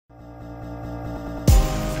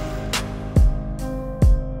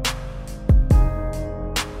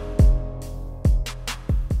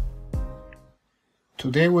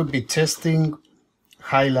Today we'll be testing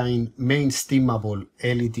Highline main dimmable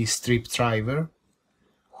LED strip driver,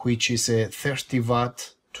 which is a 30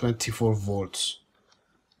 watt 24 volts.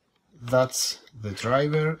 That's the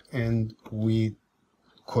driver, and we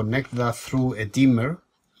connect that through a dimmer,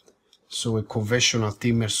 so a conventional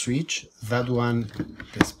dimmer switch. That one,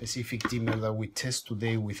 the specific dimmer that we test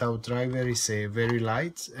today without driver, is a very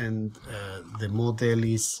light, and the model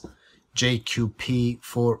is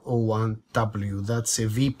JQP401W. That's a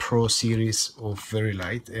V Pro series of very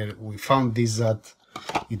light, and we found this that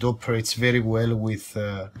it operates very well with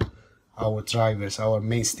our drivers, our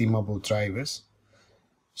main dimmable drivers.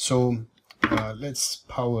 So let's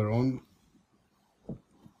power on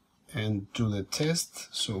and do the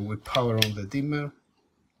test. So we power on the dimmer,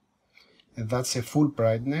 and that's a full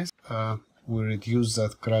brightness. We reduce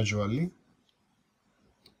that gradually.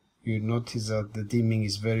 You notice that the dimming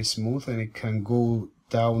is very smooth and it can go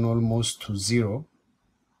down almost to 0.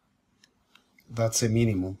 That's a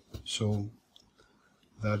minimum. So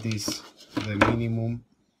that is the minimum,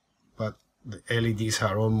 but the LEDs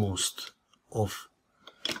are almost off.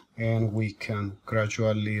 And we can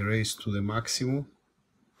gradually raise to the maximum.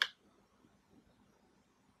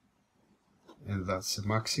 And that's the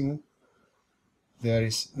maximum. There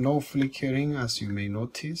is no flickering, as you may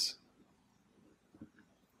notice.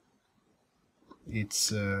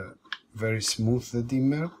 It's very smooth, the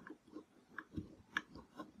dimmer.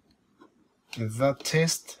 And that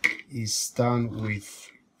test is done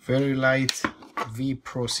with very light V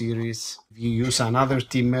Pro series. If you use another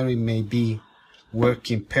dimmer, it may be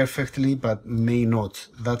working perfectly, but may not.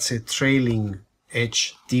 That's a trailing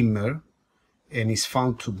edge dimmer, and is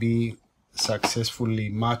found to be successfully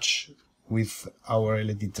matched with our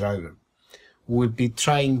LED driver. We'll be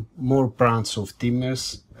trying more brands of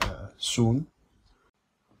dimmers soon.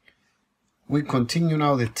 We continue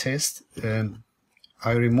now the test.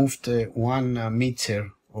 I removed 1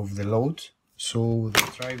 meter of the load, so the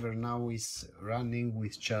driver now is running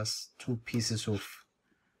with just 2 pieces of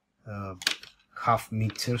half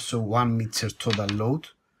meter, so 1 meter total load.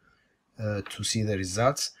 To see the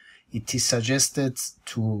results, it is suggested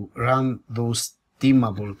to run those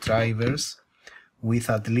dimmable drivers with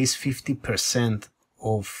at least 50%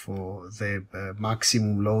 of the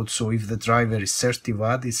maximum load. So if the driver is 30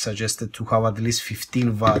 watt, it's suggested to have at least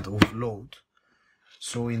 15 watt of load.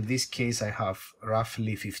 So in this case I have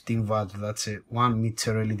roughly 15 watt. That's a 1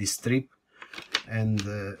 meter LED strip, and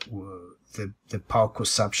the power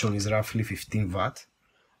consumption is roughly 15 watt.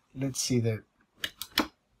 Let's see the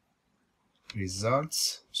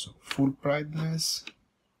results. So full brightness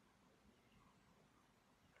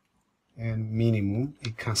and minimum,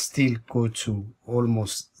 it can still go to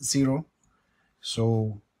almost 0.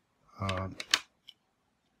 So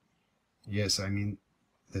yes, I mean,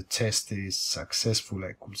 the test is successful,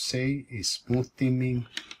 I could say. It's smooth dimming,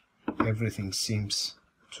 everything seems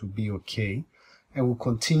to be okay. And we'll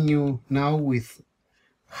continue now with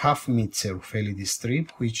half meter of LED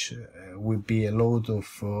strip, which will be a load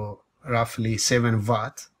of roughly 7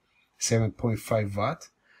 watt, 7.5 watt.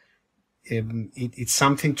 It's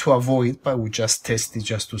something to avoid, but we just test it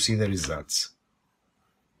just to see the results.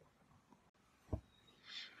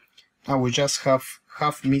 Now we just have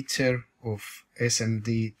half meter of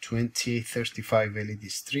SMD 2035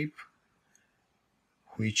 LED strip,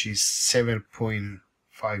 which is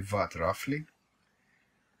 7.5 watt roughly.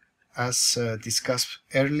 As discussed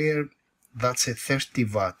earlier, that's a 30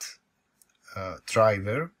 watt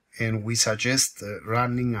driver, and we suggest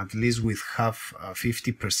running at least with half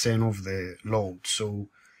 50% of the load. So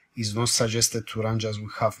it's not suggested to run just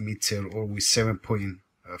with half meter or with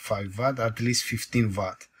 7.5 watt, at least 15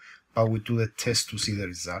 watt. But we do the test to see the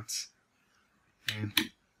results.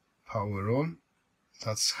 And power on,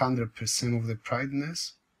 that's 100% of the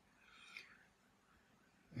brightness,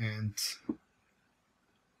 and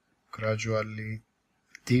gradually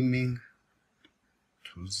dimming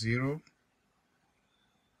to 0.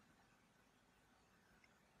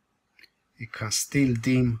 It can still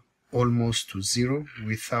dim almost to 0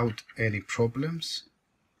 without any problems,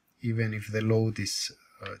 even if the load is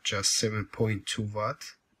just 7.2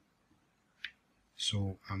 watt.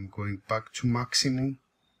 So I'm going back to maximum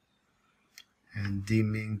and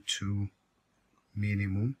dimming to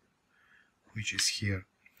minimum, which is here.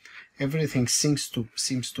 Everything seems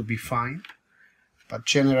to be fine, but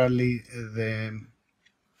generally the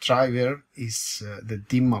driver is the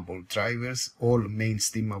dimmable drivers. All main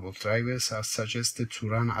dimmable drivers are suggested to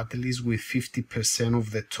run at least with 50% of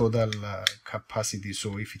the total capacity.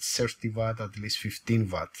 So if it's 30 watt, at least 15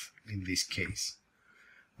 watt in this case.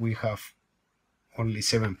 We have only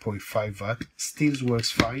 7.5 watt, still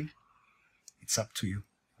works fine. it's up to you.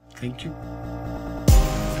 Thank you.